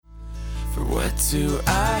What do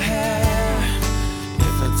I have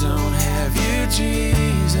if I don't have you,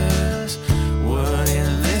 Jesus? What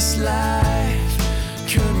in this life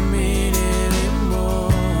could mean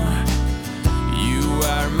anymore? You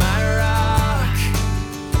are my rock,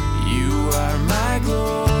 you are my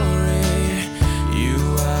glory, you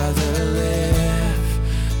are the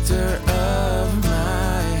lifter of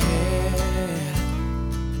my head.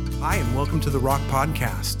 Hi, and welcome to the Rock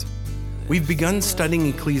Podcast. We've begun studying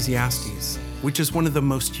Ecclesiastes, which is one of the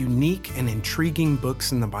most unique and intriguing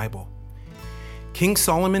books in the Bible. King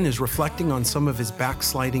Solomon is reflecting on some of his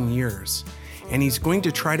backsliding years, and he's going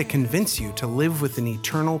to try to convince you to live with an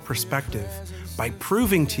eternal perspective by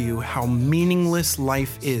proving to you how meaningless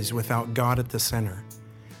life is without God at the center.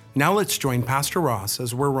 Now let's join Pastor Ross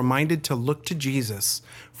as we're reminded to look to Jesus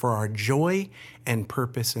for our joy and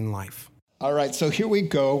purpose in life. All right, so here we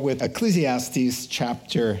go with Ecclesiastes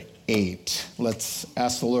chapter 8. Let's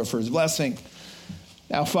ask the Lord for his blessing.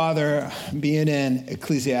 Now, Father, being in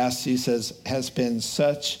Ecclesiastes has been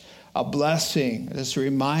such a blessing, just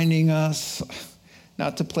reminding us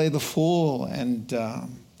not to play the fool and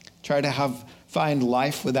try to find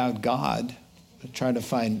life without God, try to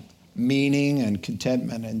find meaning and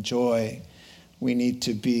contentment and joy. We need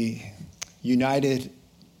to be united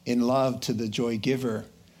in love to the joy giver,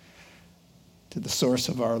 to the source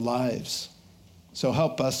of our lives. So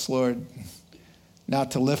help us, Lord,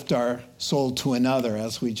 not to lift our soul to another,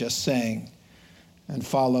 as we just sang, and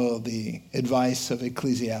follow the advice of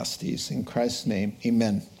Ecclesiastes. In Christ's name,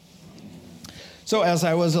 amen. So as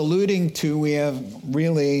I was alluding to, we have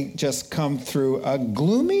really just come through a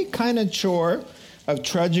gloomy kind of chore of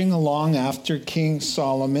trudging along after King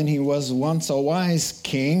Solomon. He was once a wise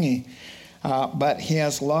king, but he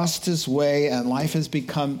has lost his way, and life has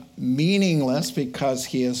become meaningless because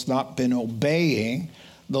he has not been obeying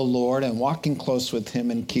the Lord and walking close with him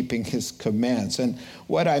and keeping his commands. And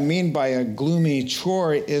what I mean by a gloomy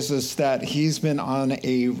chore is that he's been on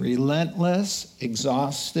a relentless,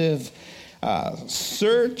 exhaustive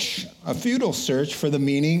search, a futile search for the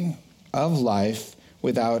meaning of life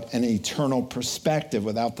without an eternal perspective,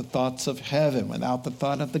 without the thoughts of heaven, without the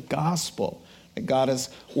thought of the gospel. That God is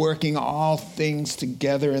working all things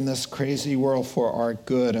together in this crazy world for our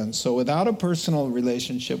good. And so without a personal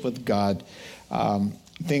relationship with God,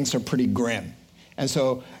 things are pretty grim. And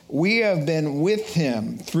so we have been with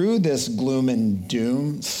him through this gloom and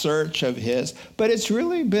doom search of his, but it's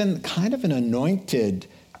really been kind of an anointed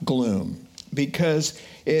gloom because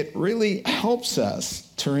it really helps us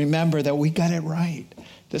to remember that we got it right.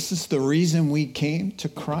 This is the reason we came to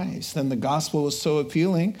Christ. And the gospel was so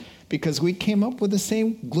appealing because we came up with the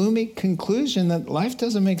same gloomy conclusion that life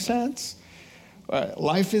doesn't make sense.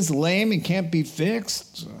 Life is lame, it can't be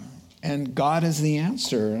fixed, and God is the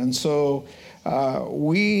answer. And so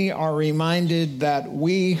we are reminded that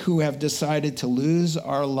we who have decided to lose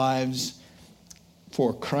our lives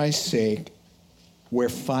for Christ's sake, we're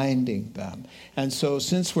finding them. And so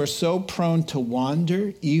since we're so prone to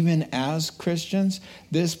wander, even as Christians,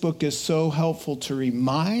 this book is so helpful to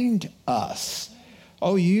remind us,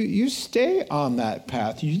 oh, you stay on that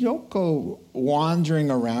path. You don't go wandering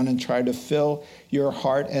around and try to fill your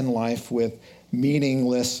heart and life with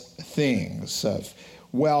meaningless things of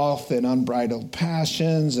wealth and unbridled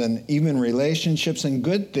passions and even relationships and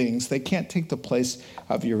good things. They can't take the place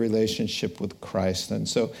of your relationship with Christ. And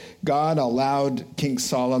so God allowed King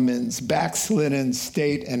Solomon's backslidden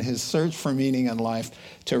state and his search for meaning in life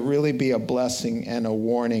to really be a blessing and a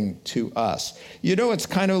warning to us. You know, it's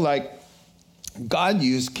kind of like God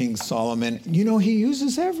used King Solomon. You know, he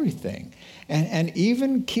uses everything. And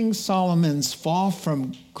even King Solomon's fall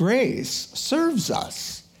from grace serves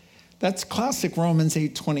us. That's classic Romans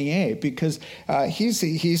 8:28, because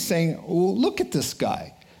he's saying, oh, look at this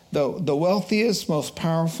guy. The wealthiest, most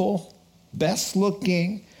powerful, best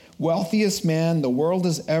looking, wealthiest man the world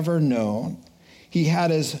has ever known. He had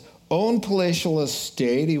his own palatial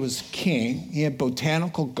estate. He was king. He had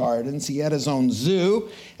botanical gardens. He had his own zoo.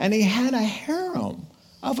 And he had a harem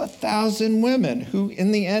of 1,000 women who,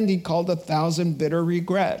 in the end, he called 1,000 bitter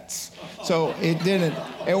regrets. So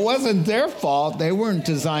it wasn't their fault. They weren't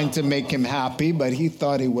designed to make him happy, but he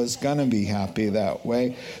thought he was going to be happy that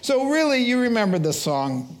way. So really, you remember the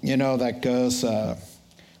song, that goes,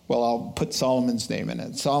 I'll put Solomon's name in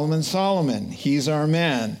it. Solomon, he's our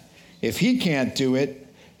man. If he can't do it,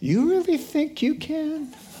 you really think you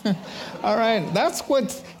can? All right, that's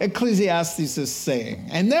what Ecclesiastes is saying.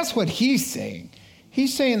 And that's what he's saying.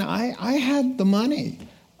 He's saying, I had the money.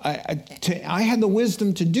 I had the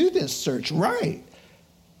wisdom to do this search right.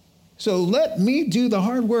 So let me do the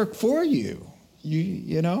hard work for you.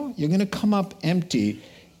 You're going to come up empty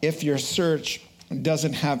if your search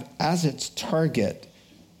doesn't have as its target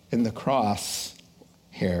in the cross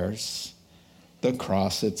hairs, the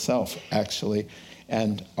cross itself, actually,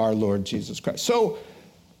 and our Lord Jesus Christ. So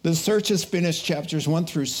the search has finished chapters 1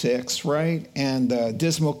 through 6, right? And the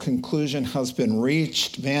dismal conclusion has been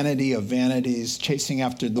reached. Vanity of vanities, chasing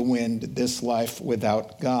after the wind, this life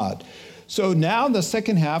without God. So now the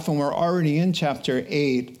second half, and we're already in chapter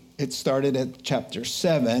 8. It started at chapter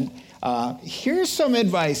 7. Here's some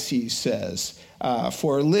advice, he says,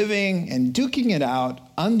 for living and duking it out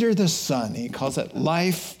under the sun. He calls it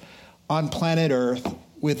life on planet Earth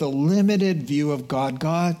with a limited view of God.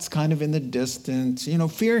 God's kind of in the distance.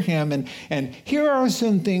 Fear him. And here are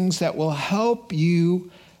some things that will help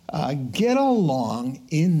you get along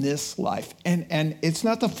in this life. And it's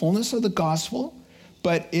not the fullness of the gospel,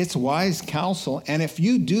 but it's wise counsel. And if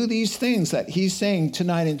you do these things that he's saying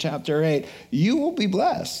tonight in chapter 8, you will be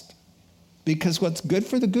blessed. Because what's good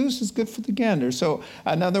for the goose is good for the gander. So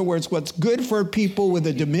in other words, what's good for people with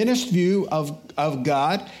a diminished view of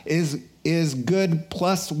God is good,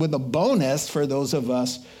 plus with a bonus for those of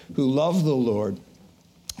us who love the Lord.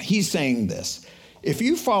 He's saying this: if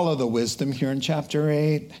you follow the wisdom here in chapter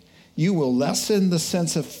 8, you will lessen the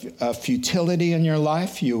sense of futility in your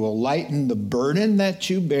life, you will lighten the burden that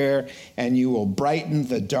you bear, and you will brighten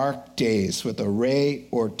the dark days with a ray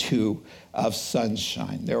or two of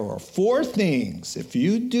sunshine. There are 4 things. If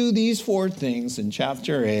you do these 4 things in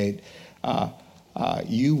chapter 8,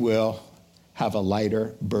 you will have a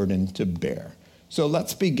lighter burden to bear. So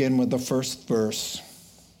let's begin with the first verse.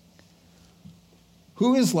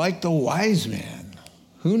 Who is like the wise man?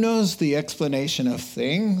 Who knows the explanation of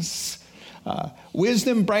things?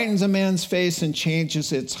 Wisdom brightens a man's face and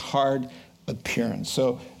changes its hard appearance.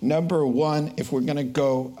 So number 1, if we're going to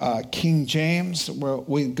go King James,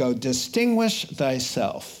 we go distinguish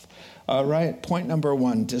thyself. All right, point number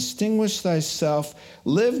 1, distinguish thyself,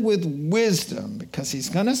 live with wisdom, because he's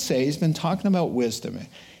going to say, he's been talking about wisdom.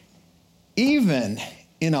 Even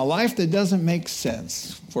in a life that doesn't make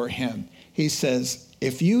sense for him, he says,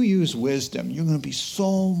 if you use wisdom, you're going to be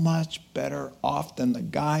so much better off than the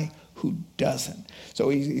guy who doesn't. So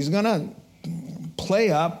he's going to play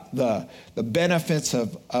up the benefits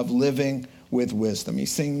of living with wisdom.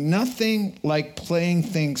 He's saying nothing like playing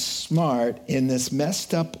things smart in this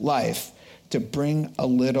messed up life to bring a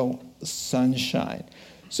little sunshine.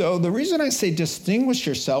 So the reason I say distinguish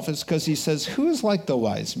yourself is because he says, who is like the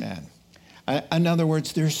wise man? In other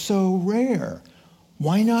words, they're so rare.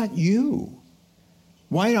 Why not you?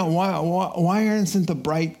 Why isn't the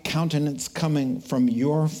bright countenance coming from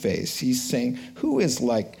your face? He's saying, who is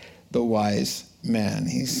like the wise man?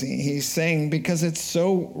 He's saying because it's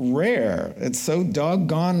so rare. It's so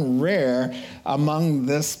doggone rare among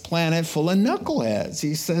this planet full of knuckleheads.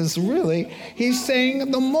 He says, really, he's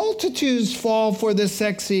saying the multitudes fall for the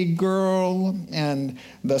sexy girl and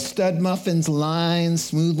the stud muffins lines,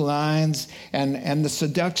 smooth lines, and the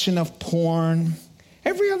seduction of porn.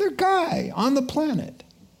 Every other guy on the planet.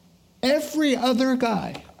 Every other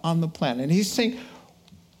guy on the planet. He's saying,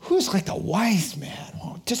 who's like the wise man?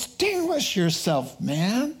 Well, distinguish yourself,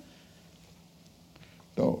 man.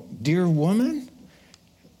 So, dear woman,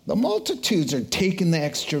 the multitudes are taking the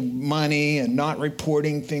extra money and not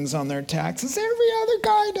reporting things on their taxes. Every other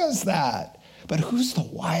guy does that. But who's the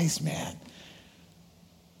wise man?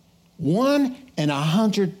 1 in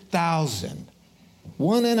 100,000.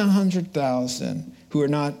 1 in 100,000 who are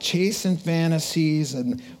not chasing fantasies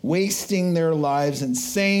and wasting their lives and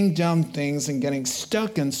saying dumb things and getting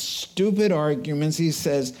stuck in stupid arguments. He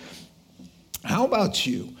says, how about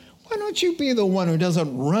you? Why don't you be the one who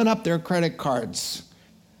doesn't run up their credit cards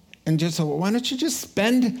and just say, well, why don't you just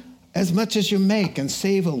spend as much as you make and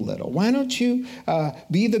save a little? Why don't you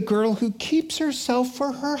be the girl who keeps herself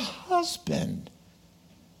for her husband?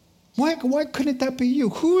 Why couldn't that be you?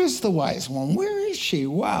 Who is the wise one? Where is she?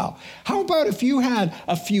 Wow. How about if you had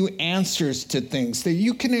a few answers to things that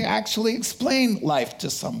you can actually explain life to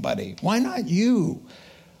somebody? Why not you?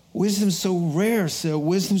 Wisdom's so rare, so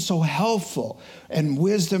wisdom's so helpful, and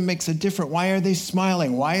wisdom makes a difference. Why are they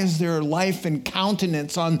smiling? Why is there life and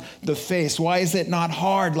countenance on the face? Why is it not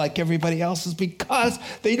hard like everybody else's? Because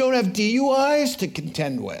they don't have DUIs to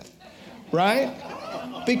contend with, right?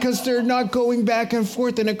 Because they're not going back and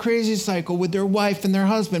forth in a crazy cycle with their wife and their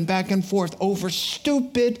husband back and forth over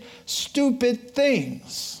stupid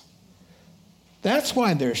things. That's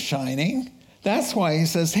why they're shining. That's why he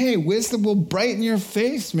says, hey, wisdom will brighten your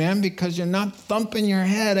face, man, because you're not thumping your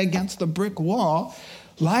head against the brick wall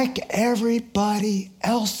like everybody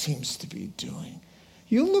else seems to be doing.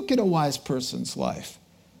 You look at a wise person's life.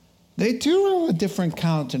 They do have a different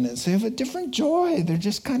countenance. They have a different joy. They're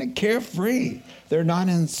just kind of carefree. They're not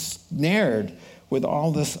ensnared with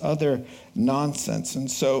all this other nonsense. And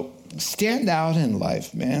so stand out in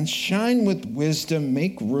life, man. Shine with wisdom.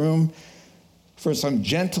 Make room for some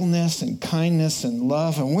gentleness and kindness and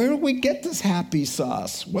love. And where do we get this happy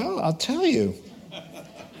sauce? Well, I'll tell you.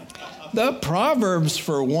 The Proverbs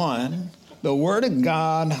for one, the Word of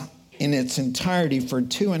God in its entirety for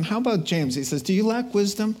two. And how about James? He says, do you lack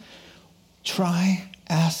wisdom? Try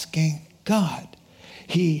asking God.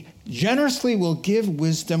 He generously will give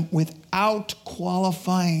wisdom without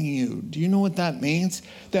qualifying you. Do you know what that means?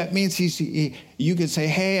 That means you could say,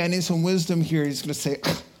 hey, I need some wisdom here. He's going to say,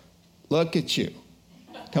 look at you.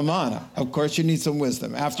 Come on. Of course you need some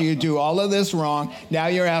wisdom. After you do all of this wrong, now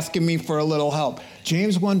you're asking me for a little help.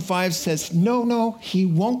 James 1:5 says, no, he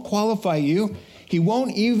won't qualify you. He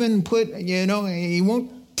won't even he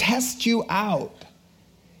won't test you out.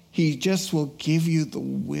 He just will give you the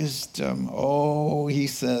wisdom. Oh, he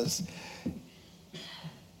says,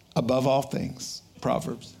 above all things,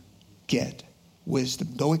 Proverbs, get wisdom.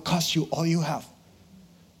 Though it costs you all you have.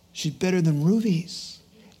 She's better than rubies.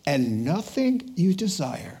 And nothing you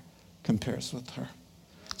desire compares with her.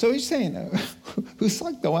 So he's saying, who's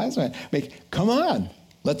like the wise man? Come on,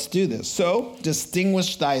 let's do this. So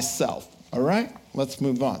distinguish thyself. All right, let's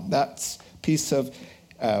move on. That's piece of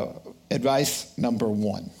advice number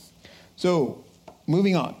one. So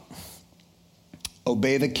moving on.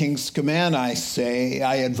 Obey the king's command, I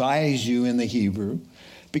advise you in the Hebrew,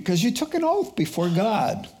 because you took an oath before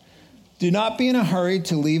God. Do not be in a hurry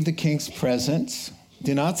to leave the king's presence.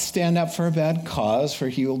 Do not stand up for a bad cause, for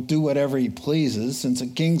he will do whatever he pleases. Since a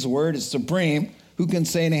king's word is supreme, who can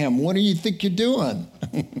say to him, what do you think you're doing?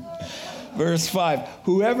 Verse 5,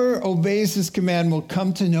 whoever obeys his command will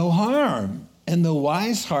come to no harm, and the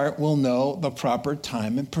wise heart will know the proper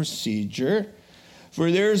time and procedure. For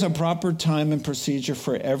there is a proper time and procedure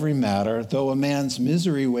for every matter, though a man's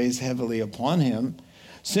misery weighs heavily upon him.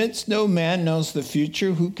 Since no man knows the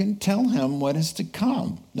future, who can tell him what is to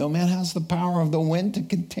come? No man has the power of the wind to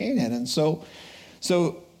contain it. And so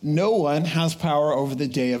no one has power over the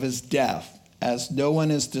day of his death. As no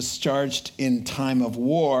one is discharged in time of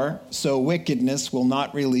war, so wickedness will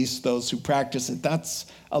not release those who practice it. That's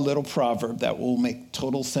a little proverb that will make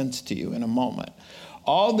total sense to you in a moment.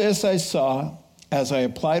 All this I saw as I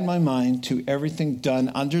applied my mind to everything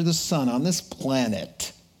done under the sun on this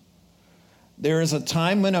planet. There is a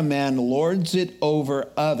time when a man lords it over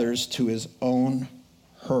others to his own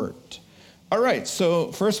hurt. All right,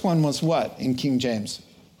 so first one was what in King James?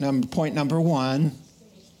 Point number one.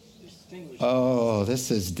 Oh,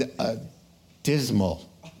 this is a dismal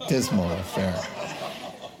affair.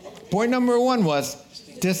 Point number one was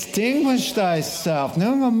distinguish thyself.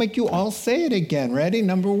 Now I'm going to make you all say it again. Ready?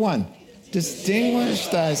 Number one, distinguish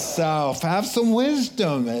thyself. Have some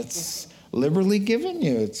wisdom. It's liberally given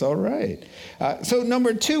you. It's all right. So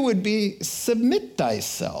number two would be submit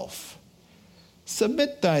thyself.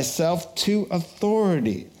 Submit thyself to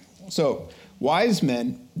authority. So wise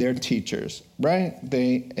men, they're teachers, right?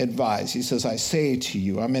 They advise. He says, I say to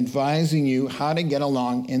you, I'm advising you how to get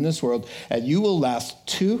along in this world, and you will last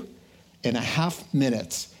 2.5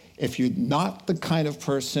 minutes if you're not the kind of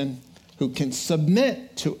person who can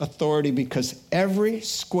submit to authority, because every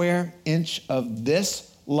square inch of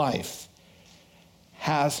this life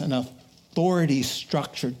has an authority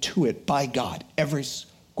structure to it by God, every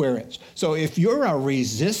square inch. So if you're a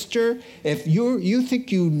resistor, if you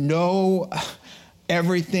think you know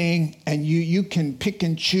everything and you can pick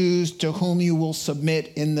and choose to whom you will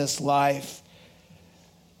submit in this life,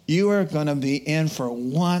 you are going to be in for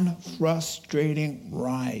one frustrating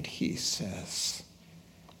ride, he says.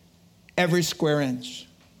 Every square inch.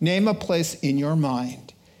 Name a place in your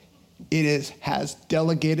mind. Has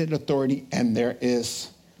delegated authority, and there is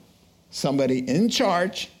somebody in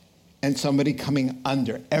charge and somebody coming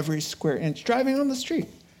under every square inch. Driving on the street.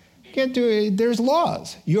 You can't do it. There's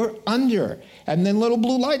laws. You're under. And then little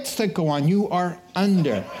blue lights that go on. You are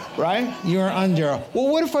under, right? You're under. Well,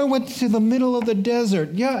 what if I went to the middle of the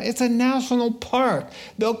desert? Yeah, it's a national park.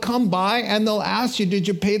 They'll come by and they'll ask you, did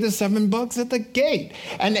you pay the $7 at the gate?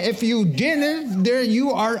 And if you didn't, there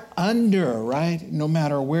you are under, right? No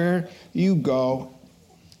matter where you go,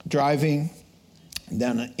 driving,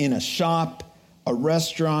 then in a shop, a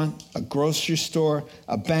restaurant, a grocery store,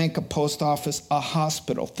 a bank, a post office, a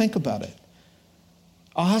hospital. Think about it.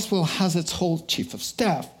 A hospital has its whole chief of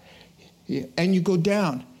staff. And you go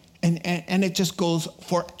down, and it just goes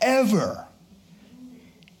forever.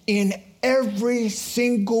 In every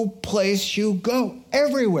single place you go,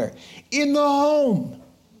 everywhere. In the home.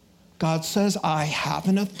 God says, I have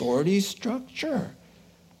an authority structure.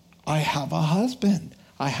 I have a husband.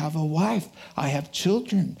 I have a wife. I have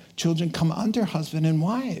children. Children come under husband and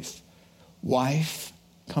wife. Wife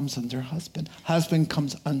comes under husband. Husband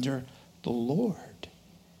comes under the Lord.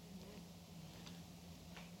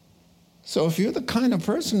 So if you're the kind of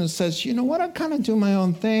person who says, you know what, I kind of do my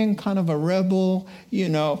own thing, kind of a rebel, you're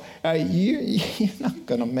not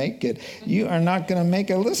going to make it. You are not going to make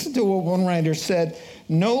it. Listen to what one writer said.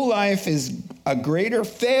 No life is a greater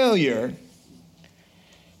failure,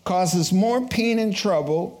 causes more pain and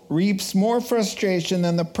trouble, reaps more frustration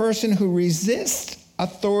than the person who resists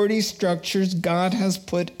authority structures God has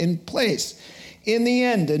put in place. In the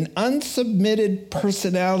end, an unsubmitted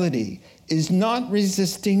personality is not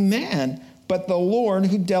resisting man, but the Lord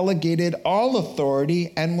who delegated all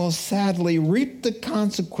authority and will sadly reap the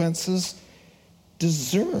consequences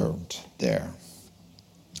deserved there.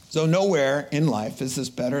 So nowhere in life is this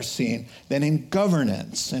better seen than in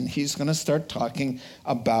governance. And he's going to start talking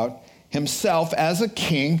about himself as a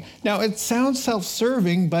king. Now, it sounds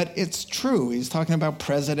self-serving, but it's true. He's talking about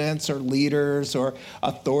presidents or leaders or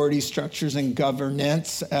authority structures and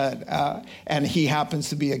governance, and he happens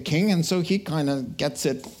to be a king, and so he kind of gets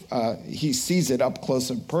it, he sees it up close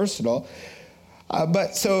and personal.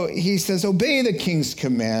 But so he says, obey the king's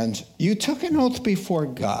command. You took an oath before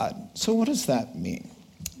God. So what does that mean?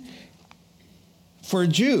 For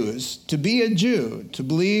Jews, to be a Jew, to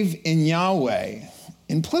believe in Yahweh,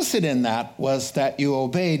 implicit in that was that you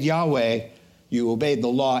obeyed Yahweh, you obeyed the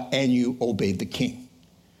law, and you obeyed the king.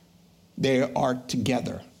 They are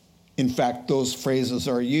together. In fact, those phrases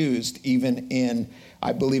are used even in,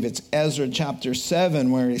 I believe it's Ezra chapter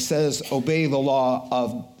 7, where he says, obey the law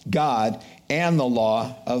of God and the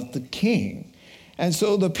law of the king. And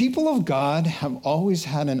so the people of God have always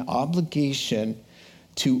had an obligation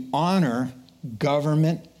to honor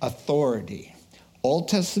government authority. Old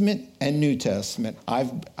Testament and New Testament.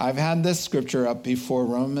 I've had this scripture up before,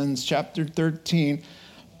 Romans chapter 13.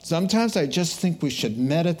 Sometimes I just think we should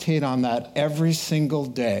meditate on that every single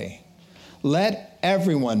day. Let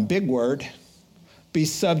everyone, big word, be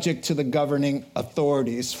subject to the governing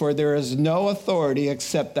authorities, for there is no authority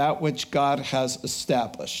except that which God has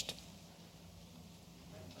established.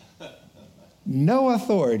 No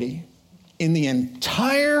authority in the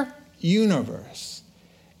entire universe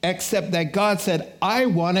except that God said, I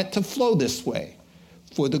want it to flow this way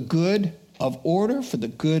for the good of order, for the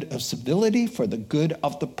good of civility, for the good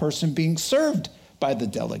of the person being served by the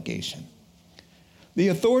delegation. The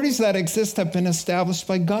authorities that exist have been established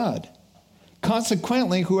by God.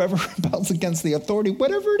 Consequently, whoever rebels against the authority,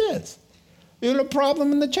 whatever it is, you have a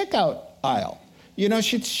problem in the checkout aisle.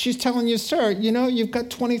 She's telling you, sir, you've got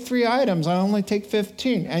 23 items. I only take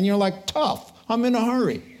 15. And you're like, tough, I'm in a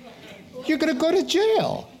hurry. You're going to go to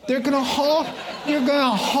jail. You're going to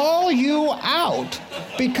haul you out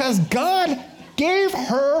because God gave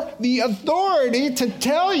her the authority to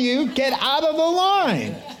tell you, get out of the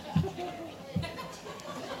line.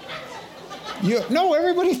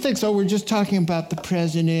 Everybody thinks, we're just talking about the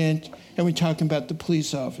president and we're talking about the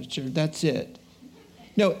police officer. That's it.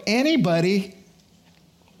 No, anybody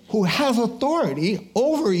who has authority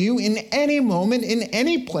over you in any moment, in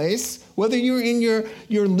any place, whether you're in your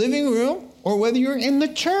living room or whether you're in the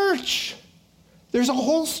church. There's a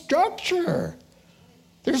whole structure.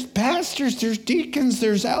 There's pastors, there's deacons,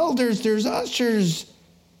 there's elders, there's ushers.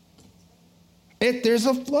 There's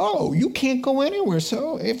a flow. You can't go anywhere.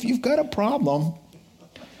 So if you've got a problem,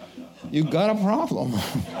 you've got a problem.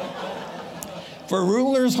 For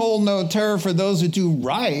rulers hold no terror for those who do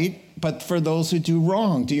right, but for those who do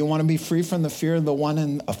wrong. Do you want to be free from the fear of the one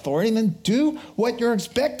in authority? Then do what you're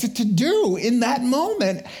expected to do in that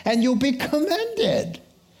moment, and you'll be commended.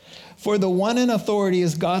 For the one in authority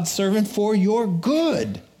is God's servant for your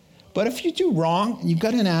good. But if you do wrong, and you've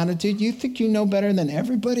got an attitude, you think you know better than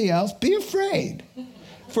everybody else, be afraid.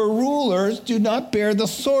 For rulers do not bear the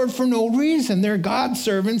sword for no reason. They're God's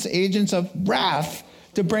servants, agents of wrath,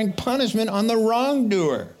 to bring punishment on the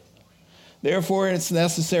wrongdoer. Therefore, it's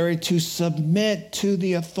necessary to submit to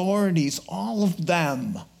the authorities, all of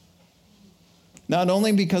them. Not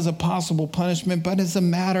only because of possible punishment, but as a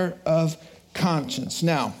matter of conscience.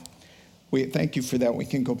 Now, thank you for that. We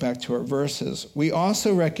can go back to our verses. We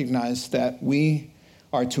also recognize that we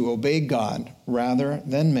are to obey God rather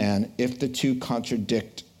than man if the two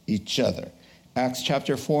contradict each other. Acts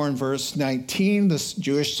chapter 4 and verse 19, the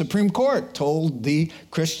Jewish Supreme Court told the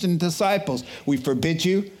Christian disciples, we forbid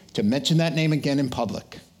you to mention that name again in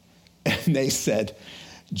public. And they said,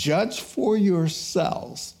 judge for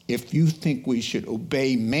yourselves if you think we should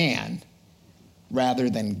obey man rather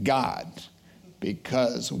than God.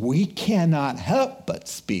 because we cannot help but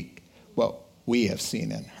speak what we have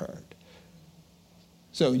seen and heard.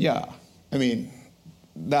 So yeah, I mean,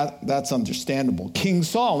 that's understandable. King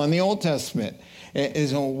Saul in the Old Testament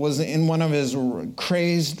was in one of his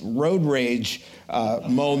crazed road rage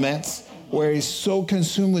moments where he's so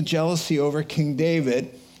consumed with jealousy over King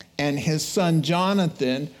David, and his son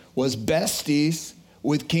Jonathan was besties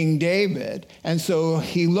with King David. And so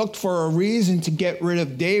he looked for a reason to get rid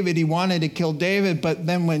of David. He wanted to kill David, but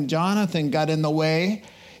then when Jonathan got in the way,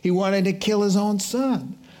 he wanted to kill his own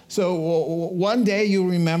son. So one day, you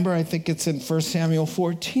remember, I think it's in 1 Samuel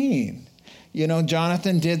 14,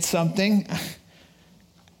 Jonathan did something.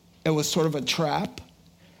 It was sort of a trap.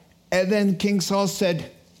 And then King Saul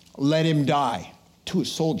said, let him die, to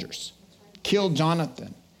his soldiers. Kill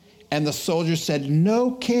Jonathan. And the soldiers said,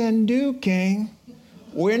 no can do, king.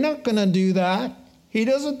 We're not going to do that. He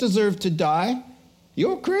doesn't deserve to die.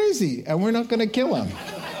 You're crazy, and we're not going to kill him.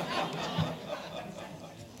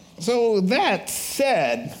 So that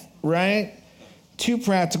said, right, two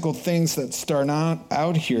practical things that start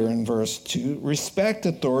out here in verse 2. Respect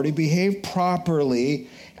authority, behave properly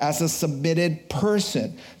as a submitted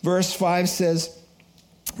person. Verse 5 says,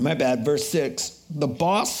 verse 6, the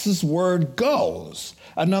boss's word goes.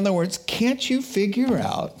 In other words, can't you figure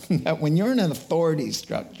out that when you're in an authority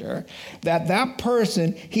structure, that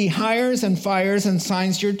person, he hires and fires and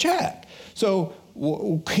signs your check? So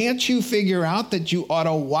can't you figure out that you ought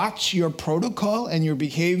to watch your protocol and your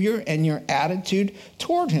behavior and your attitude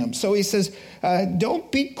toward him? So he says,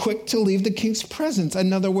 don't be quick to leave the king's presence.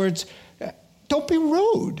 In other words, don't be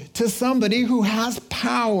rude to somebody who has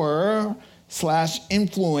power /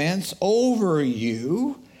 influence over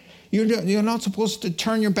you. You're not supposed to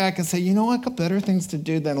turn your back and say, I got better things to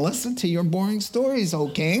do than listen to your boring stories, O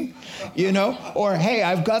king. Or, hey,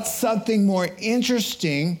 I've got something more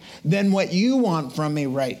interesting than what you want from me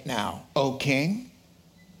right now, O king.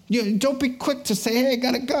 Don't be quick to say, hey, I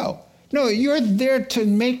got to go. No, you're there to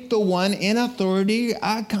make the one in authority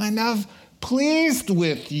kind of pleased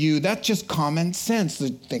with you. That's just common sense.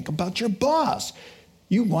 Think about your boss.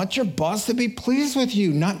 You want your boss to be pleased with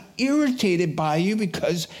you, not irritated by you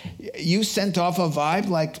because you sent off a vibe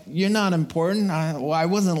like you're not important. I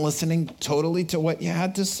wasn't listening totally to what you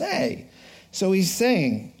had to say. So he's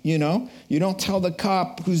saying, you don't tell the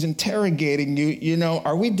cop who's interrogating you,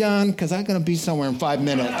 are we done? Because I'm going to be somewhere in 5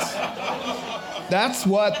 minutes. That's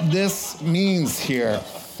what this means here.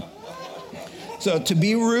 So to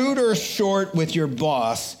be rude or short with your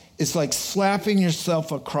boss is like slapping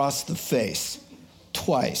yourself across the face.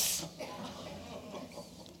 Twice.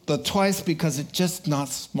 The twice because it's just not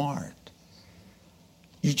smart.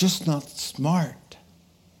 You're just not smart.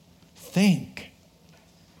 Think.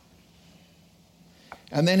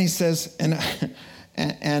 And then he says,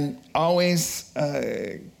 and always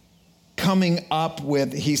coming up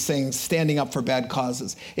with, he's saying, standing up for bad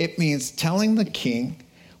causes. It means telling the king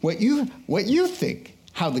what you think,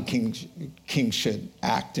 how the king should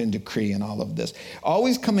act and decree and all of this.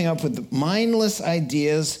 Always coming up with mindless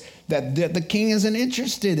ideas that the king isn't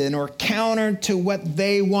interested in or counter to what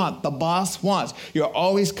they want, the boss wants. You're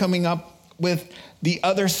always coming up with the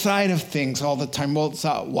other side of things all the time. Well,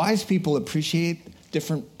 wise people appreciate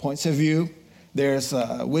different points of view. There's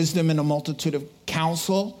wisdom in a multitude of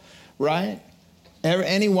counsel, right?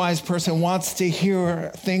 Any wise person wants to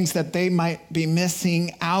hear things that they might be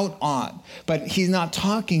missing out on. But he's not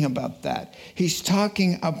talking about that. He's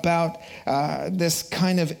talking about this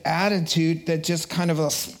kind of attitude that just kind of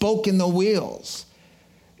a spoke in the wheels.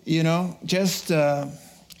 I'm going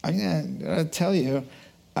to tell you,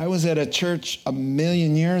 I was at a church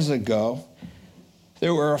 1,000,000 years ago.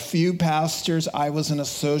 There were a few pastors. I was an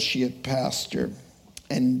associate pastor.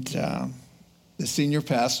 And the senior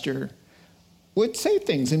pastor would say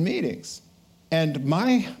things in meetings. And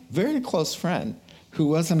my very close friend, who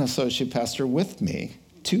was an associate pastor with me,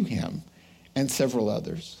 to him, and several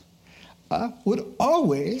others, would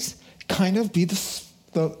always kind of be the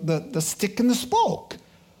stick in the spoke.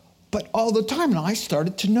 But all the time, and I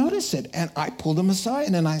started to notice it, and I pulled him aside,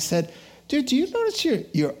 and I said, dude, do you notice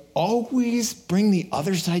you're always bring the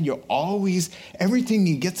other side? You're always, everything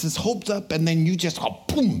he gets his hopes up, and then you just,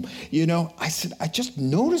 boom, I said, I just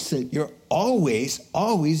notice it. You're always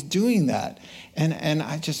doing that. And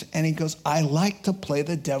he goes, I like to play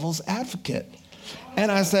the devil's advocate. And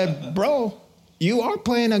I said, bro, you are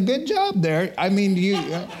playing a good job there. I mean,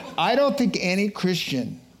 I don't think any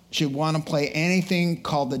Christian should want to play anything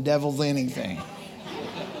called the devil's anything.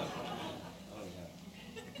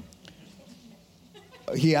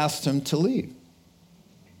 He asked him to leave.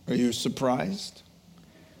 Are you surprised?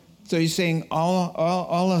 So he's saying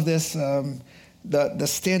all of this the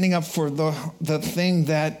standing up for the thing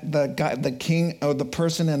that the king or the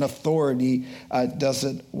person in authority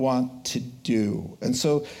doesn't want to do. And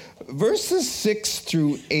so verses 6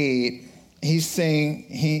 through 8, he's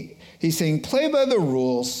saying, play by the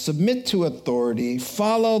rules, submit to authority,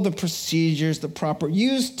 follow the procedures, the proper,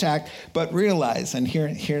 use tact, but realize, and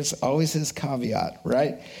here's always his caveat,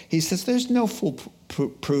 right? He says there's no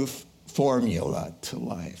foolproof formula to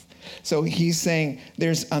life. So he's saying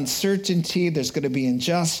there's uncertainty, there's going to be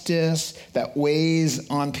injustice that weighs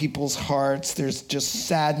on people's hearts. There's just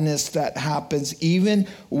sadness that happens even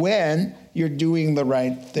when you're doing the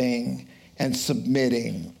right thing and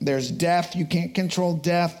submitting. There's death, you can't control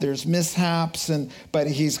death, there's mishaps, but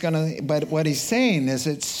what he's saying is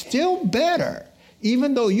it's still better,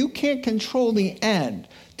 even though you can't control the end,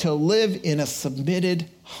 to live in a submitted,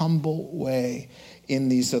 humble way in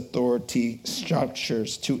these authority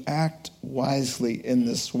structures, to act wisely in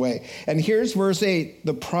this way. And here's verse 8,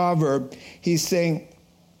 the proverb. He's saying,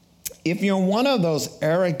 if you're one of those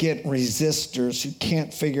arrogant resistors who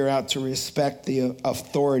can't figure out to respect the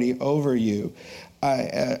authority over you,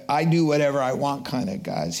 I do whatever I want kind of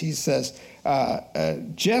guys, he says,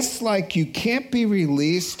 just like you can't be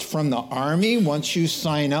released from the army once you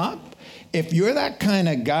sign up, if you're that kind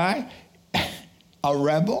of guy, a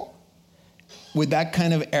rebel, with that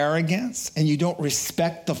kind of arrogance, and you don't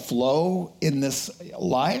respect the flow in this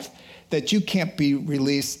life, that you can't be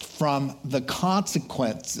released from the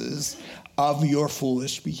consequences of your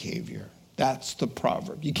foolish behavior. That's the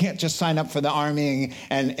proverb. You can't just sign up for the army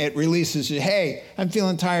and it releases you, hey, I'm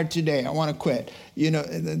feeling tired today, I want to quit.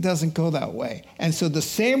 It doesn't go that way. And so the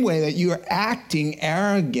same way that you are acting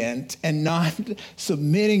arrogant and not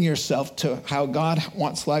submitting yourself to how God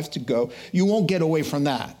wants life to go, you won't get away from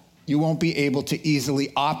that. You won't be able to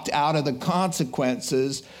easily opt out of the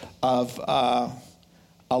consequences of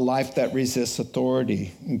a life that resists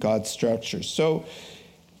authority in God's structure. So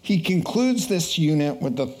he concludes this unit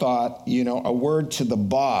with the thought, a word to the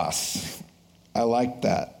boss. I like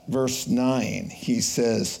that. Verse 9, he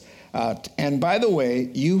says, and by the way,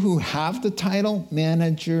 you who have the title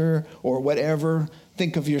manager or whatever,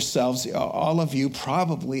 think of yourselves, all of you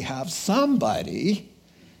probably have somebody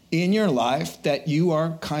in your life that you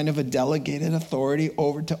are kind of a delegated authority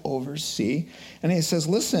over to oversee. And he says,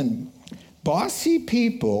 listen, bossy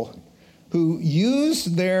people who use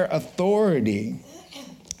their authority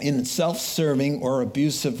in self-serving or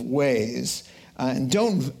abusive ways and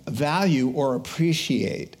don't value or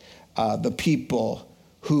appreciate the people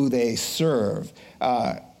who they serve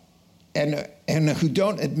and who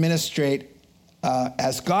don't administrate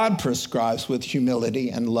as God prescribes with humility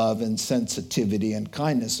and love and sensitivity and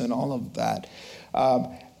kindness and all of that,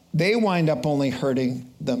 they wind up only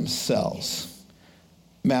hurting themselves.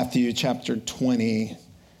 Matthew chapter 20,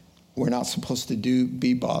 we're not supposed to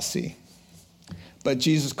be bossy. But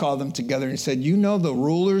Jesus called them together and said, the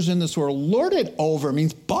rulers in this world, lord it over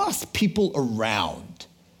means boss people around.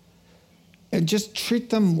 And just treat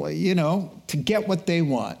them, to get what they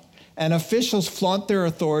want. And officials flaunt their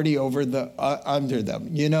authority over under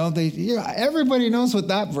them. Everybody knows what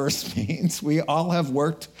that verse means. We all have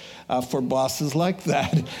worked for bosses like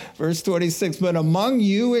that. Verse 26, but among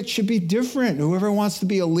you it should be different. Whoever wants to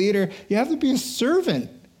be a leader, you have to be a servant.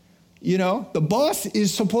 The boss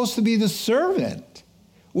is supposed to be the servant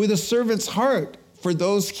with a servant's heart for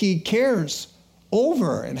those he cares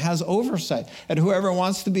over and has oversight. And whoever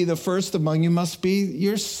wants to be the first among you must be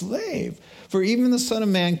your slave. For even the Son of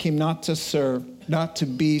Man came not to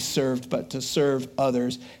be served, but to serve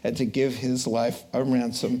others and to give his life a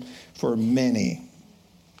ransom for many.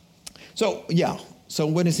 So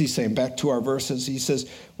what is he saying? Back to our verses. He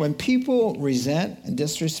says, when people resent and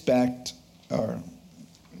disrespect or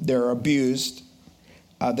they're abused,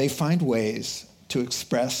 they find ways to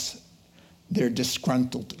express their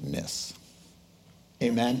disgruntledness.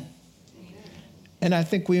 Amen? And I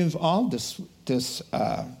think we've all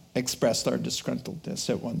expressed our disgruntledness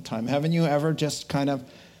at one time. Haven't you ever just kind of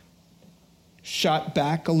shot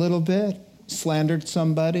back a little bit, slandered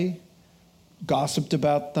somebody, gossiped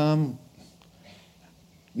about them,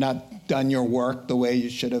 not done your work the way you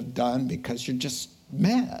should have done because you're just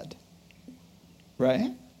mad,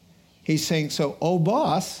 right? He's saying, so,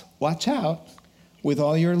 boss, watch out with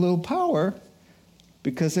all your little power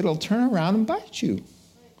because it'll turn around and bite you.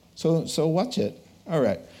 So watch it. All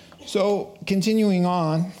right. So continuing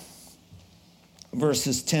on,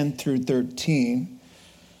 verses 10 through 13.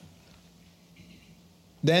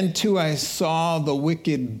 Then too I saw the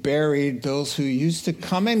wicked buried, those who used to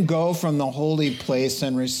come and go from the holy place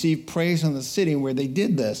and receive praise in the city where they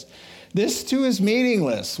did this. This too is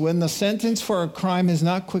meaningless. When the sentence for a crime is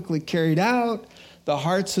not quickly carried out, the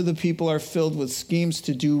hearts of the people are filled with schemes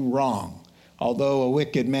to do wrong. Although a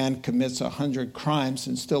wicked man commits 100 crimes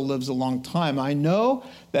and still lives a long time, I know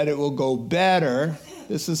that it will go better.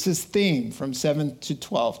 This is his theme from 7 to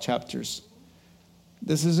 12 chapters.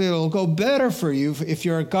 It'll go better for you if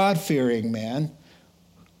you're a God-fearing man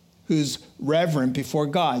who's reverent before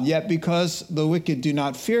God. Yet because the wicked do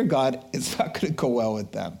not fear God, it's not going to go well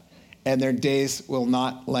with them. And their days will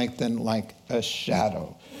not lengthen like a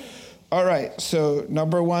shadow. All right, so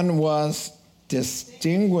number 1 was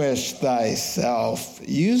distinguish thyself.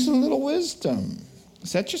 Use a little wisdom.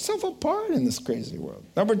 Set yourself apart in this crazy world.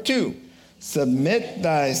 Number 2, submit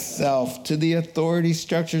thyself to the authority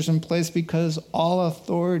structures in place because all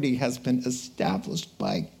authority has been established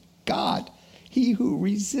by God. He who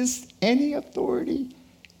resists any authority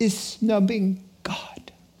is snubbing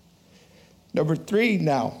God. Number 3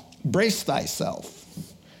 now, brace thyself.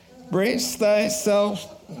 Brace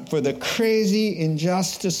thyself for the crazy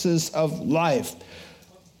injustices of life.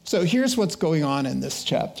 So here's what's going on in this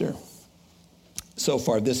chapter. So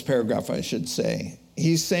far, this paragraph, I should say.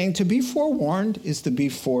 He's saying to be forewarned is to be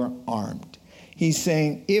forearmed. He's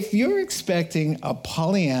saying if you're expecting a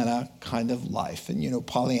Pollyanna kind of life, and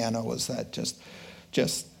Pollyanna was that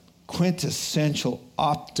just quintessential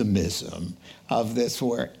optimism of this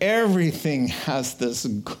where everything has this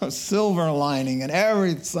silver lining and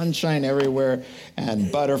every sunshine everywhere and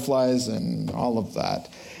butterflies and all of that.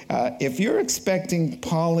 If you're expecting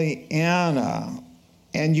Pollyanna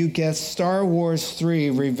and you get Star Wars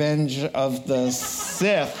 3, Revenge of the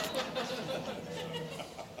Sith,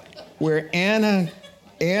 where Anakin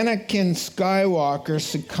Skywalker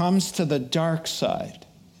succumbs to the dark side.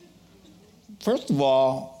 First of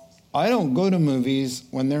all, I don't go to movies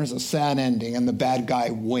when there's a sad ending and the bad guy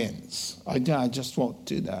wins. I just won't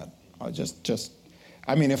do that.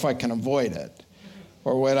 If I can avoid it.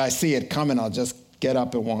 Or when I see it coming, I'll just get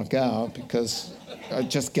up and walk out because it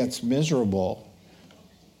just gets miserable.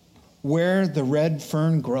 Where the red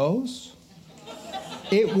fern grows,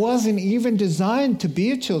 it wasn't even designed to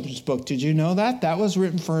be a children's book. Did you know that? That was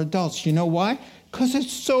written for adults. You know why? Because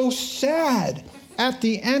it's so sad. At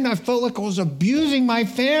the end, I felt like I was abusing my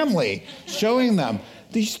family, showing them.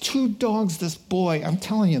 These 2 dogs, this boy, I'm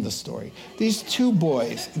telling you the story. These 2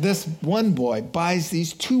 boys, this one boy buys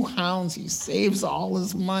these 2 hounds. He saves all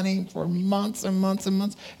his money for months and months and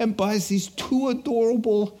months and buys these 2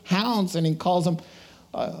 adorable hounds, and he calls them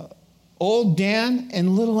Old Dan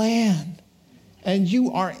and Little Ann. And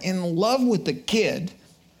you are in love with the kid,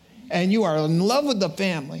 and you are in love with the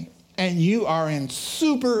family, and you are in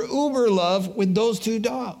super uber love with those 2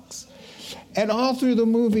 dogs. And all through the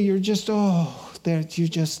movie, you're just,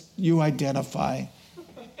 you identify.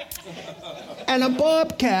 And a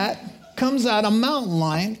bobcat comes out, a mountain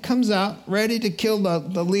lion comes out, ready to kill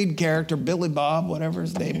the lead character, Billy Bob, whatever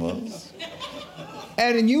his name was.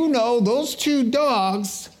 And those 2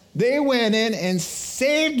 dogs, they went in and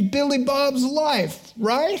saved Billy Bob's life,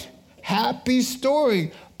 right? Happy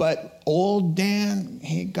story. But old Dan,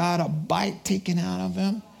 he got a bite taken out of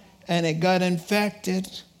him, and it got infected,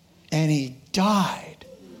 and he died.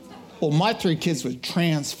 Well, my 3 kids were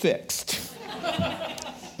transfixed.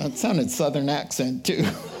 That sounded Southern accent, too.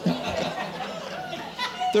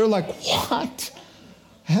 They're like, what?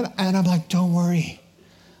 And I'm like, don't worry.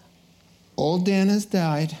 Old Dan has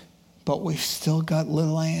died, but we've still got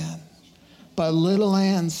Little Ann. But Little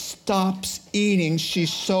Ann stops eating.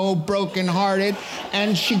 She's so brokenhearted,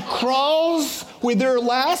 and she crawls with her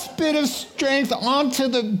last bit of strength onto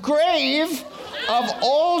the grave of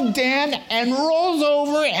old Dan and rolls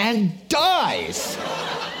over and dies.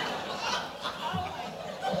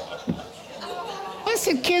 I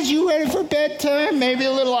said, kids, you ready for bedtime? Maybe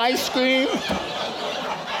a little ice cream?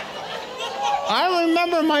 I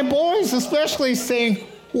remember my boys especially saying,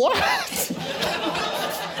 what?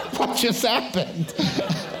 What just happened?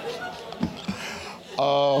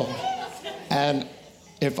 And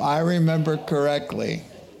if I remember correctly,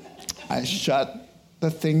 I shut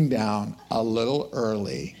the thing down a little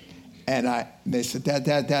early. And they said, Dad.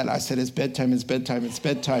 I said, it's bedtime.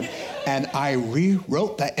 And I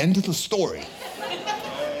rewrote the end of the story.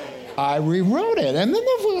 I rewrote it. And then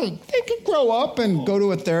they could grow up and go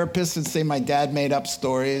to a therapist and say my dad made up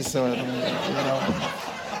stories. Or,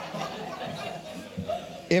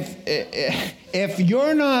 If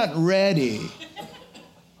you're not ready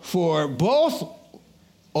for both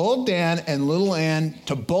old Dan and Little Ann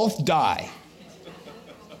to both die,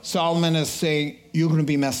 Solomon is saying, you're going to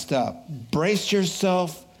be messed up. Brace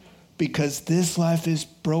yourself because this life is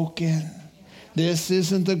broken. This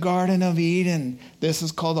isn't the Garden of Eden. This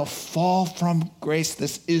is called a fall from grace.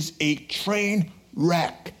 This is a train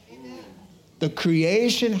wreck. The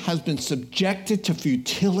creation has been subjected to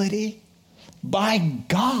futility by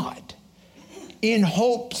God in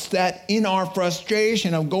hopes that in our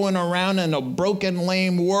frustration of going around in a broken,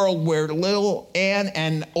 lame world where little Ann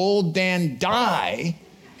and old Dan die,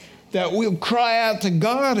 that we'll cry out to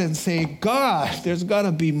God and say, God, there's got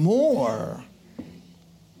to be more.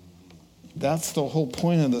 That's the whole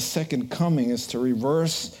point of the second coming, is to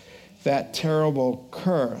reverse that terrible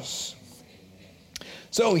curse.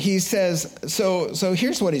 So he says, so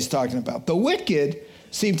here's what he's talking about. The wicked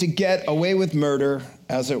seem to get away with murder,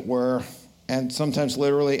 as it were, and sometimes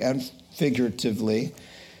literally and figuratively.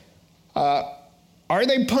 Are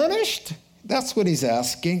they punished? That's what he's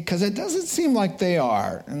asking, because it doesn't seem like they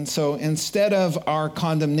are. And so instead of our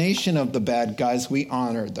condemnation of the bad guys, we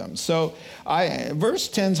honor them. So verse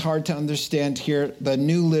 10 is hard to understand here. The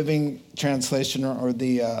New Living Translation, or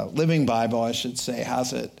the Living Bible, I should say,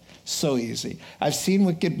 has it so easy. I've seen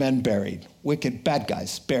wicked men buried, wicked bad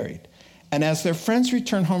guys buried. And as their friends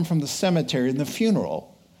return home from the cemetery in the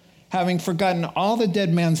funeral, having forgotten all the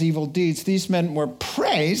dead man's evil deeds, these men were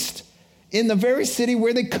praised in the very city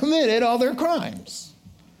where they committed all their crimes.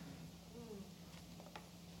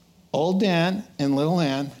 Old Dan and little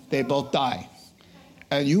Ann, they both die.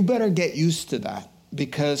 And you better get used to that,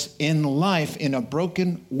 because in life, in a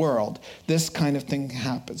broken world, this kind of thing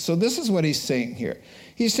happens. So this is what he's saying here.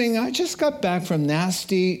 He's saying, I just got back from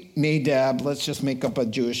Nasty Nadab. Let's just make up a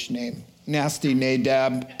Jewish name. Nasty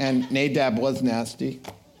Nadab, and Nadab was nasty.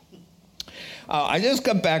 I just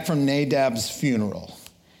got back from Nadab's funeral.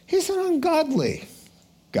 He's an ungodly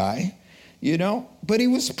guy, but he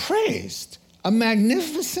was praised. A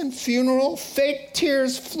magnificent funeral, fake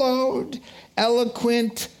tears flowed,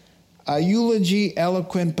 eloquent, eulogy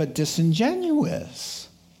eloquent but disingenuous.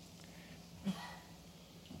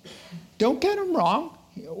 Don't get him wrong.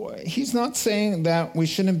 He's not saying that we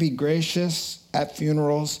shouldn't be gracious at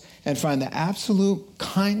funerals and find the absolute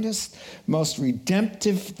kindest, most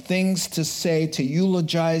redemptive things to say, to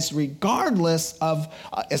eulogize, regardless of,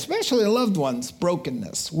 especially a loved one's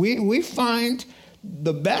brokenness. We find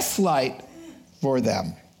the best light for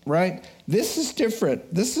them, right? This is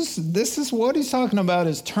different. This is what he's talking about,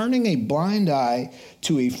 is turning a blind eye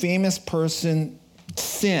to a famous person's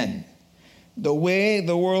sin. The way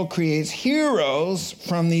the world creates heroes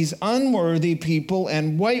from these unworthy people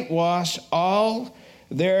and whitewash all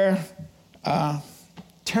their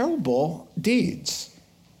terrible deeds.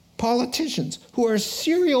 Politicians who are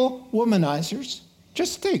serial womanizers.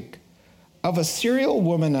 Just think of a serial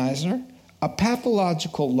womanizer, a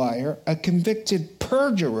pathological liar, a convicted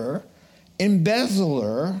perjurer,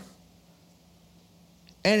 embezzler,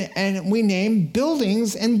 and we name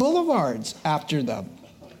buildings and boulevards after them,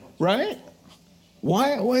 right?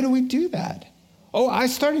 Why do we do that? Oh, I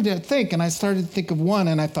started to think of one,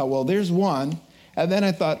 and I thought, well, there's one. And then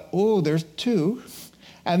I thought, oh, there's two.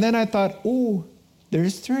 And then I thought, oh,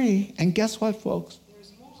 there's three. And guess what, folks?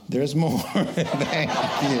 There's more. Thank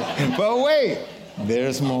you. But wait,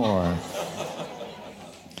 there's more.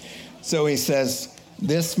 So he says,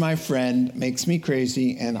 this, my friend, makes me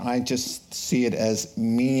crazy, and I just see it as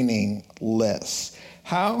meaningless.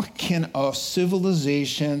 How can a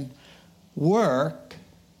civilization work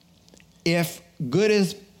if good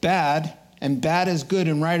is bad and bad is good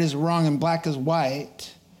and right is wrong and black is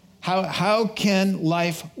white? How can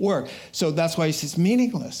life work? So that's why he says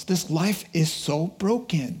meaningless. This life is so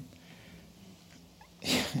broken.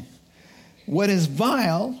 What is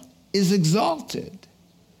vile is exalted,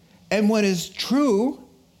 and what is true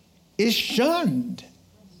is shunned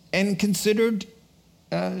and considered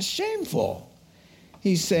shameful.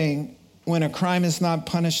 He's saying, when a crime is not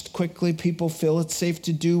punished quickly, people feel it's safe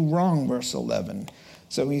to do wrong, verse 11.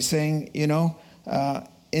 So he's saying,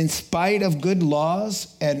 in spite of good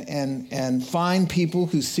laws and fine people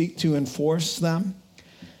who seek to enforce them,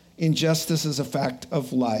 injustice is a fact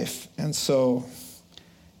of life. And so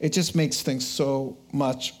it just makes things so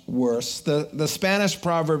much worse. The Spanish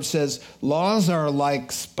proverb says, laws are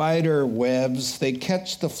like spider webs. They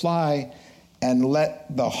catch the fly and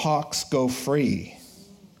let the hawks go free.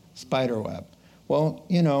 Spider web. Well,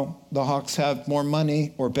 the hawks have more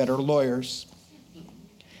money or better lawyers.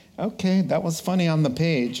 Okay, that was funny on the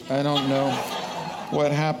page. I don't know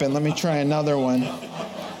what happened. Let me try another one.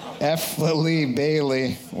 F. Lee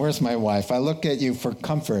Bailey. Where's my wife? I look at you for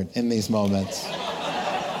comfort in these moments.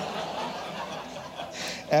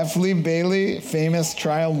 F. Lee Bailey, famous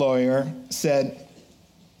trial lawyer, said,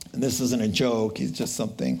 and this isn't a joke, it's just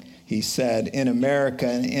something he said, in America,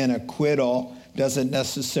 an acquittal doesn't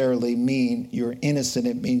necessarily mean you're innocent.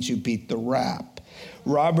 It means you beat the rap.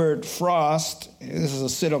 Robert Frost, this is a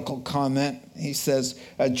cynical comment, he says,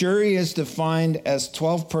 a jury is defined as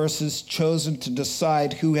 12 persons chosen to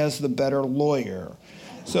decide who has the better lawyer.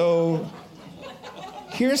 So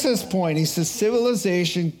here's his point. He says,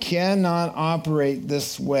 civilization cannot operate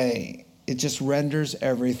this way. It just renders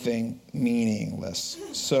everything meaningless.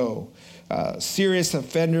 So serious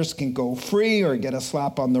offenders can go free or get a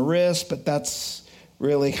slap on the wrist, but that's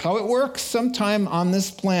really how it works sometime on this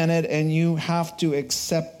planet, and you have to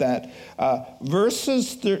accept that.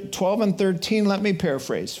 Verses 12 and 13, let me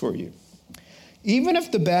paraphrase for you. Even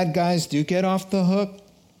if the bad guys do get off the hook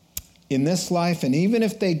in this life, and even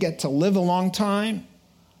if they get to live a long time,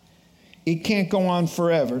 it can't go on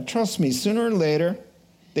forever. Trust me, sooner or later,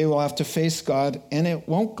 they will have to face God, and it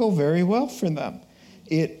won't go very well for them.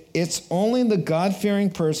 It's only the God-fearing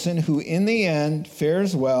person who, in the end,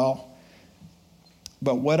 fares well.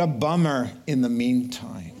 But what a bummer in the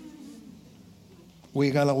meantime. We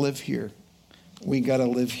got to live here. We got to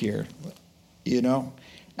live here, you know.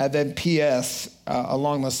 And then P.S.,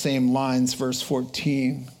 along the same lines, verse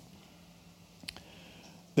 14.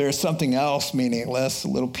 There's something else meaningless, a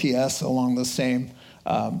little P.S. along the same,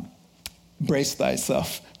 brace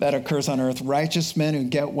thyself, that occurs on earth. Righteous men who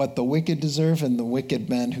get what the wicked deserve, and the wicked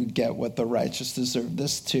men who get what the righteous deserve.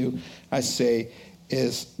 This too, I say,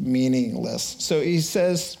 is meaningless. So he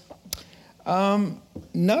says,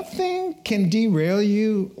 nothing can derail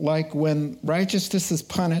you like when righteousness is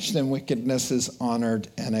punished and wickedness is honored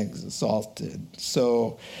and exalted.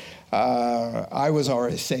 So I was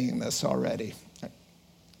already saying this already.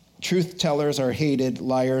 Truth tellers are hated,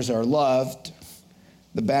 liars are loved.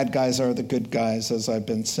 The bad guys are the good guys, as I've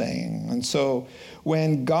been saying. And so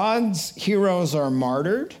when God's heroes are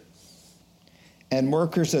martyred and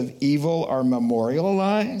workers of evil are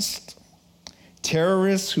memorialized,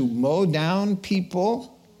 terrorists who mow down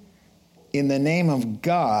people in the name of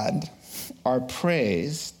God are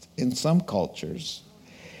praised in some cultures,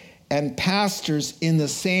 and pastors in the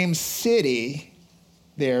same city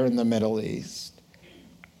there in the Middle East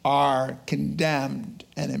are condemned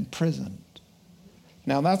and imprisoned.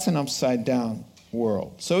 Now, that's an upside-down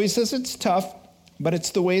world. So he says it's tough, but it's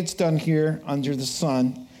the way it's done here under the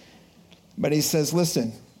sun. But he says,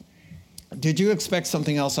 listen, did you expect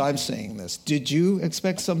something else? I'm saying this. Did you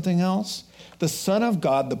expect something else? The Son of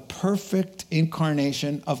God, the perfect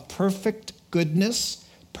incarnation of perfect goodness,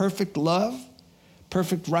 perfect love,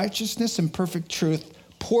 perfect righteousness, and perfect truth,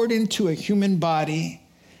 poured into a human body,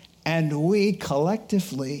 and we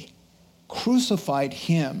collectively crucified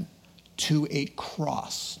him to a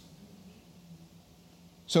cross.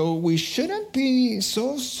 So we shouldn't be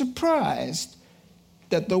so surprised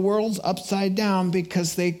that the world's upside down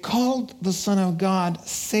because they called the Son of God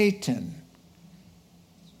Satan.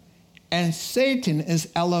 And Satan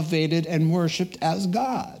is elevated and worshiped as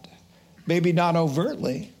God. Maybe not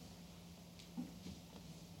overtly.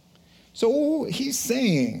 So he's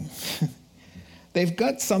saying they've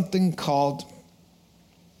got something called,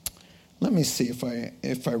 let me see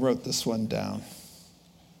if I wrote this one down.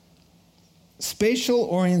 Spatial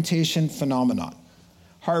orientation phenomenon.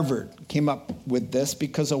 Harvard came up with this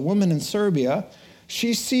because a woman in Serbia,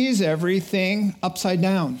 she sees everything upside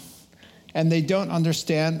down. And they don't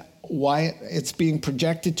understand why it's being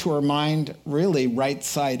projected to her mind really right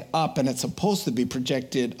side up, and it's supposed to be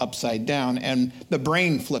projected upside down, and the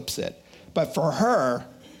brain flips it. But for her,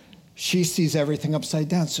 she sees everything upside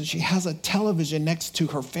down. So she has a television next to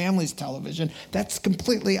her family's television that's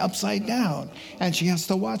completely upside down. And she has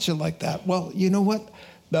to watch it like that. Well, you know what?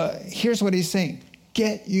 Here's what he's saying.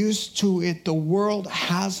 Get used to it. The world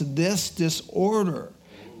has this disorder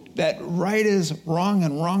that right is wrong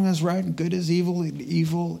and wrong is right and good is evil and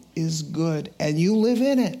evil is good. And you live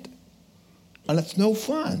in it. And it's no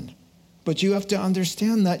fun. But you have to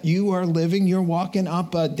understand that you are living, you're walking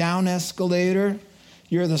up a down escalator.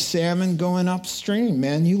 You're the salmon going upstream,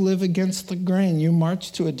 man. You live against the grain. You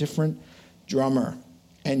march to a different drummer.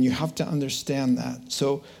 And you have to understand that.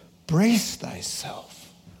 So brace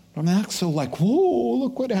thyself. Don't act so like, whoa,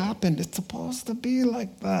 look what happened. It's supposed to be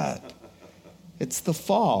like that. It's the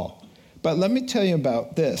fall. But let me tell you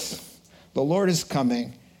about this. The Lord is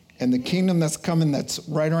coming, and the kingdom that's coming, that's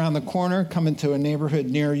right around the corner, coming to a neighborhood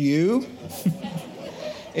near you,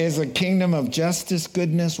 is a kingdom of justice,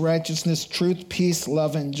 goodness, righteousness, truth, peace,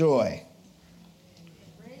 love, and joy.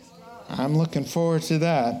 I'm looking forward to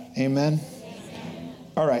that. Amen?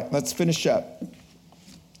 All right, let's finish up.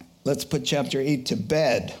 Let's put chapter 8 to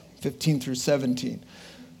bed, 15 through 17.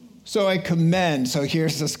 So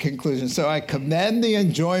here's this conclusion. So I commend the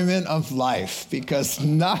enjoyment of life because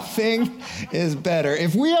nothing is better.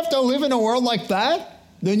 If we have to live in a world like that,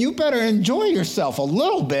 then you better enjoy yourself a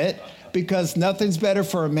little bit because nothing's better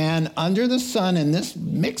for a man under the sun in this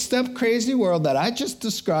mixed up, crazy world that I just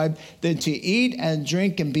described than to eat and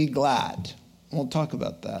drink and be glad. We'll talk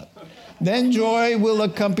about that. Then joy will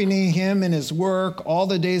accompany him in his work. All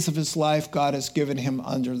the days of his life God has given him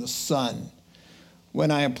under the sun.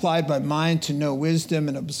 When I applied my mind to know wisdom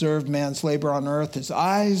and observed man's labor on earth, his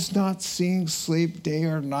eyes not seeing sleep day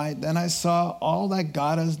or night, then I saw all that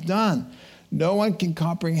God has done. No one can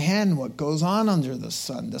comprehend what goes on under the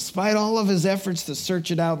sun. Despite all of his efforts to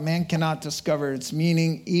search it out, man cannot discover its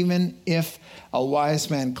meaning. Even if a wise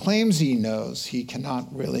man claims he knows, he cannot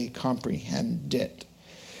really comprehend it.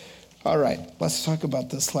 All right, let's talk about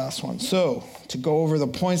this last one. So, to go over the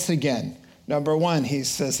points again. Number one, he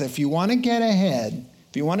says, if you want to get ahead,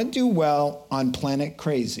 if you want to do well on Planet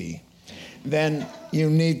Crazy, then you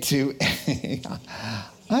need to,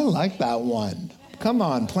 I like that one. Come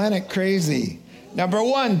on, Planet Crazy. Number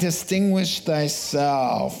one, distinguish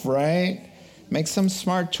thyself, right? Make some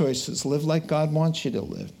smart choices. Live like God wants you to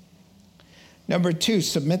live. Number two,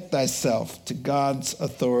 submit thyself to God's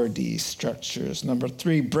authority structures. Number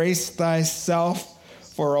three, brace thyself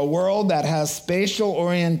for a world that has spatial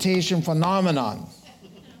orientation phenomenon.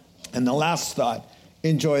 And the last thought,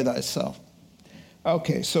 enjoy thyself.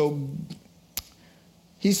 Okay, so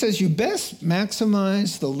he says you best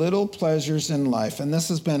maximize the little pleasures in life. And this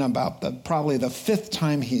has been about probably the fifth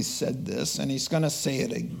time he's said this, and he's going to say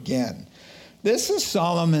it again. This is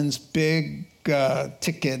Solomon's big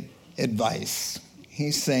ticket advice.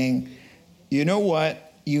 He's saying, you know what?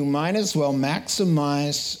 You might as well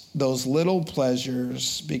maximize those little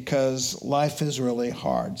pleasures because life is really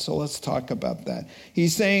hard. So let's talk about that.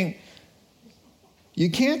 He's saying,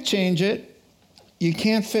 you can't change it. You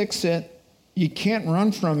can't fix it. You can't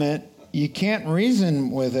run from it. You can't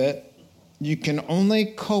reason with it. You can only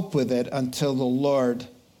cope with it until the Lord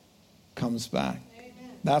comes back. Amen.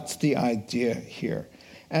 That's the idea here.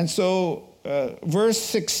 And so verse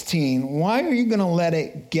 16, why are you going to let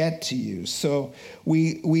it get to you? So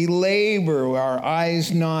we labor, our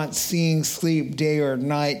eyes not seeing sleep day or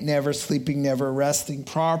night, never sleeping, never resting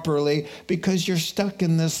properly, because you're stuck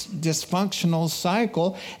in this dysfunctional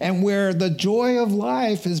cycle and where the joy of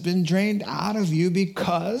life has been drained out of you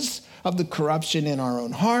because of the corruption in our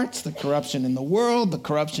own hearts, the corruption in the world, the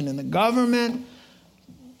corruption in the government,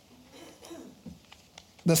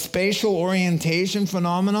 the spatial orientation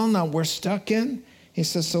phenomenon that we're stuck in. He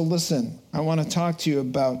says, so listen, I want to talk to you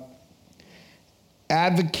about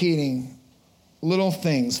advocating little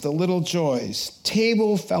things, the little joys,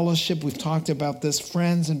 table fellowship. We've talked about this,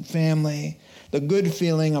 friends and family, the good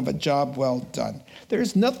feeling of a job well done.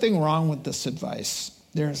 There's nothing wrong with this advice.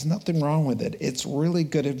 There's nothing wrong with it. It's really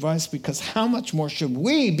good advice because how much more should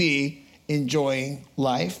we be enjoying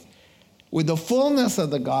life with the fullness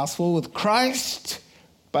of the gospel, with Christ,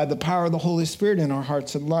 by the power of the Holy Spirit in our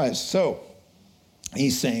hearts and lives. So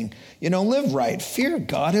he's saying, live right, fear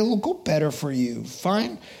God, it will go better for you.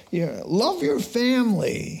 Love your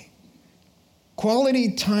family,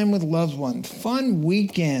 quality time with loved ones, fun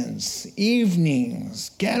weekends,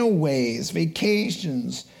 evenings, getaways,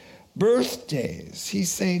 vacations, birthdays. He's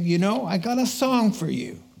saying, I got a song for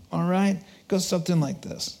you, all right? It goes something like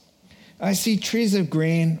this. I see trees of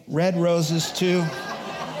green, red roses too.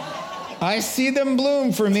 I see them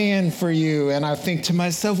bloom for me and for you, and I think to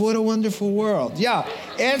myself, what a wonderful world. Yeah,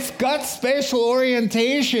 it's got spatial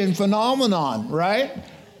orientation phenomenon, right?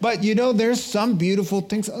 But there's some beautiful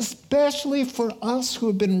things, especially for us who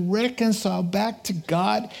have been reconciled back to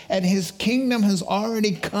God, and his kingdom has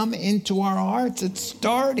already come into our hearts. It's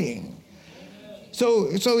starting.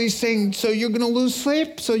 So he's saying, so you're going to lose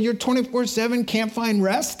sleep? So you're 24/7, can't find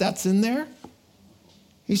rest? That's in there?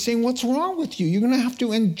 He's saying, what's wrong with you? You're going to have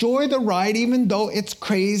to enjoy the ride, even though it's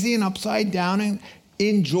crazy and upside down, and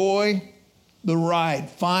enjoy the ride.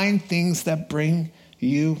 Find things that bring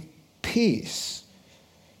you peace.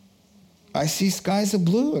 I see skies of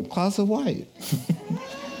blue and clouds of white.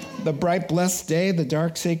 The bright, blessed day, the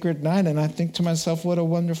dark, sacred night, and I think to myself, what a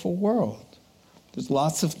wonderful world. There's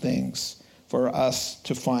lots of things for us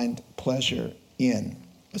to find pleasure in,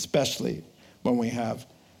 especially when we have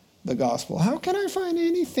the gospel. How can I find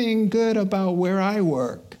anything good about where I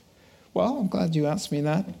work? Well, I'm glad you asked me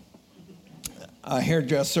that. A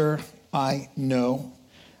hairdresser I know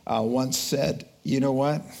once said, you know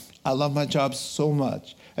what? I love my job so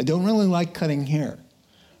much. I don't really like cutting hair,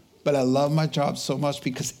 but I love my job so much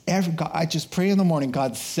because I just pray in the morning,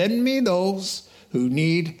 God, send me those who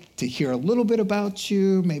need to hear a little bit about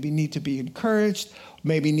you, maybe need to be encouraged,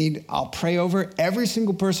 I'll pray over every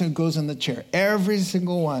single person who goes in the chair, every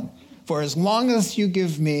single one, for as long as you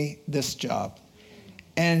give me this job.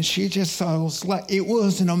 And she just it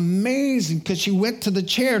was an amazing, because she went to the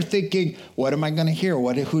chair thinking, what am I going to hear?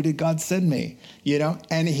 Who did God send me?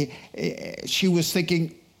 And she was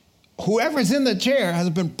thinking, whoever's in the chair has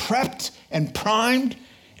been prepped and primed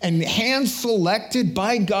and hand-selected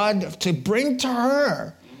by God to bring to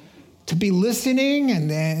her, to be listening, and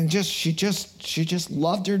then she just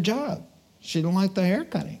loved her job. She didn't like the hair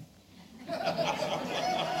cutting.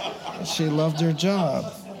 She loved her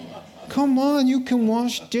job. Come on, you can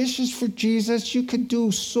wash dishes for Jesus. You could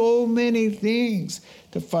do so many things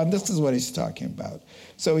to find. This is what he's talking about.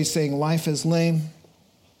 So he's saying life is lame,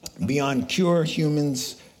 beyond cure.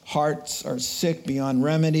 Humans' hearts are sick, beyond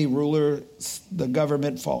remedy. The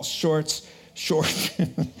government falls short.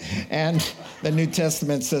 And the New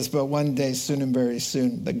Testament says, but one day, soon and very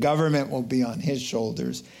soon, the government will be on his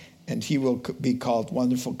shoulders, and he will be called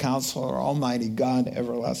Wonderful Counselor, Almighty God,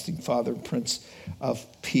 Everlasting Father, Prince of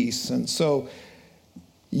Peace. And so,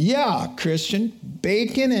 yeah, Christian,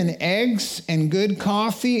 bacon and eggs and good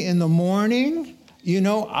coffee in the morning.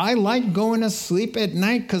 I like going to sleep at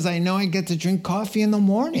night because I know I get to drink coffee in the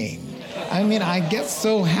morning. I get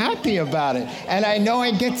so happy about it. And I know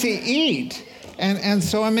I get to eat. And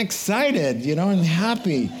so I'm excited, and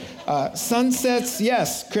happy. Sunsets,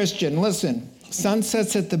 yes, Christian, listen.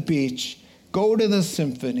 Sunsets at the beach. Go to the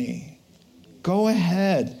symphony. Go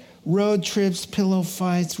ahead. Road trips, pillow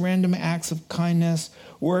fights, random acts of kindness,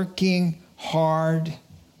 working hard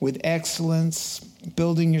with excellence,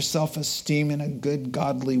 building your self-esteem in a good,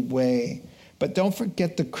 godly way. But don't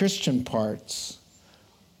forget the Christian parts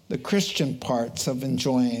of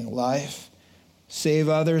enjoying life. Save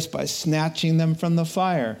others by snatching them from the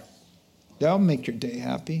fire. That'll make your day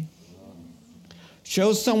happy.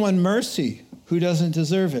 Show someone mercy who doesn't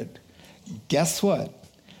deserve it. Guess what?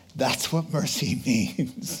 That's what mercy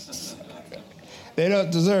means. They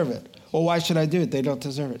don't deserve it. Well, why should I do it? They don't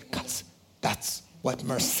deserve it. Because that's what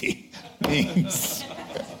mercy means.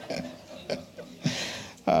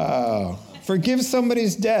 Forgive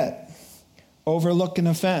somebody's debt. Overlook an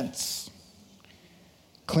offense.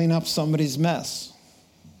 Clean up somebody's mess.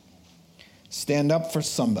 Stand up for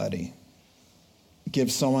somebody. Give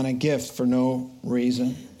someone a gift for no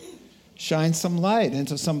reason. Shine some light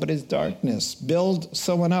into somebody's darkness. Build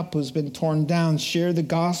someone up who's been torn down. Share the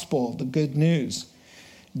gospel, the good news.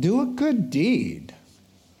 Do a good deed.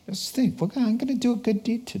 Just think, I'm going to do a good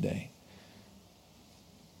deed today.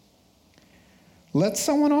 Let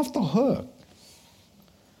someone off the hook.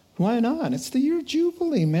 Why not? It's the year of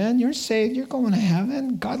Jubilee, man. You're saved. You're going to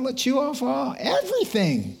heaven. God lets you off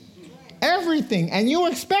everything. Everything. And you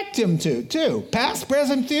expect him to, too. Past,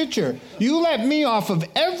 present, future. You let me off of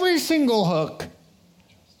every single hook.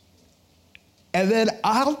 And then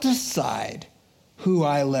I'll decide who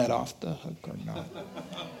I let off the hook or not.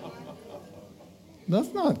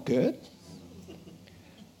 That's not good.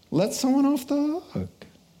 Let someone off the hook.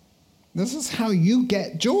 This is how you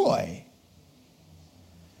get joy.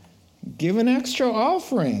 Give an extra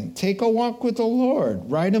offering. Take a walk with the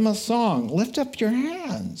Lord. Write him a song. Lift up your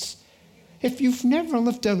hands. If you've never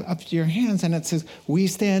lifted up your hands and it says, we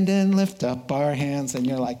stand and lift up our hands, and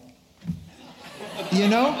you're like,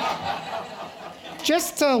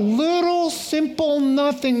 just a little simple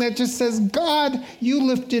nothing that just says, God, you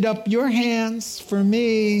lifted up your hands for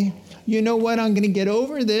me. You know what? I'm going to get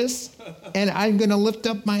over this, and I'm going to lift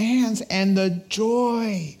up my hands. And the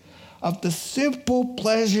joy of the simple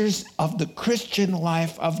pleasures of the Christian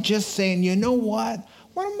life of just saying, you know what?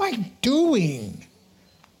 What am I doing?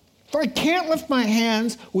 If I can't lift my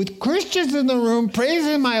hands with Christians in the room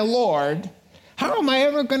praising my Lord, how am I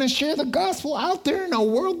ever going to share the gospel out there in a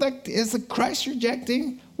world that is a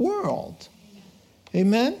Christ-rejecting world?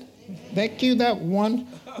 Amen? Thank you, that one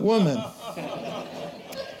woman.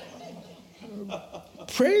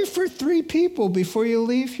 Pray for 3 people before you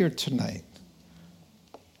leave here tonight.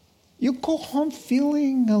 You go home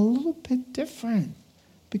feeling a little bit different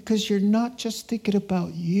because you're not just thinking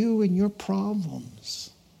about you and your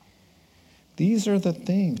problems. These are the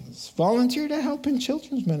things. Volunteer to help in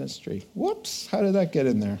children's ministry. Whoops, how did that get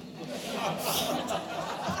in there?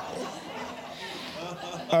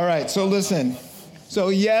 All right, so listen. So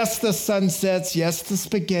yes, the sun sets. Yes, the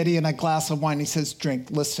spaghetti and a glass of wine. He says,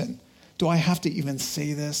 drink. Listen, do I have to even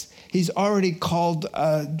say this? He's already called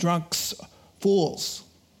drunks fools.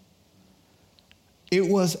 It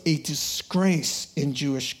was a disgrace in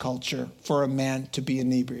Jewish culture for a man to be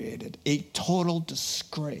inebriated. A total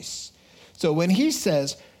disgrace. So when he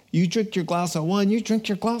says, You drink your glass of wine, you drink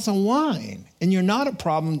your glass of wine. And you're not a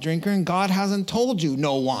problem drinker, and God hasn't told you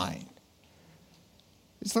no wine.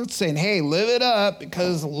 It's not saying, hey, live it up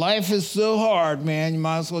because life is so hard, man. You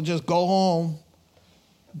might as well just go home,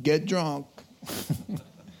 get drunk.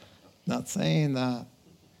 Not saying that.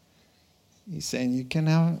 He's saying you can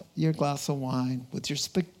have your glass of wine with your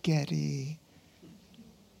spaghetti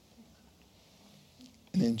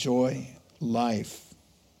and enjoy life.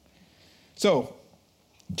 So,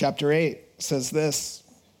 chapter 8 says this: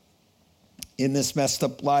 in this messed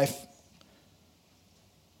up life,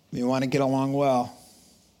 you want to get along well.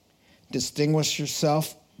 Distinguish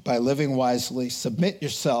yourself by living wisely. Submit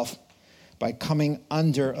yourself by coming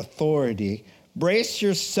under authority. Brace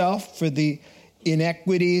yourself for the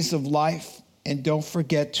inequities of life, and don't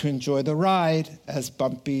forget to enjoy the ride, as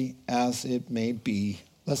bumpy as it may be.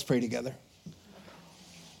 Let's pray together.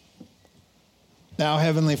 Now,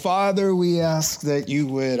 Heavenly Father, we ask that you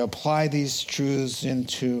would apply these truths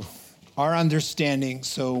into our understanding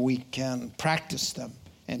so we can practice them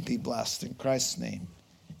and be blessed. In Christ's name,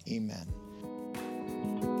 amen.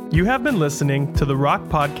 You have been listening to the Rock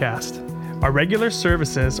Podcast. Our regular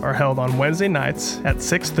services are held on Wednesday nights at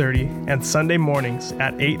 6:30 and Sunday mornings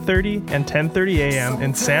at 8:30 and 10:30 a.m.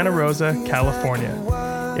 in Santa Rosa, California.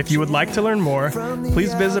 If you would like to learn more,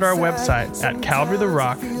 please visit our website at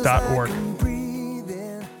calvarytherock.org.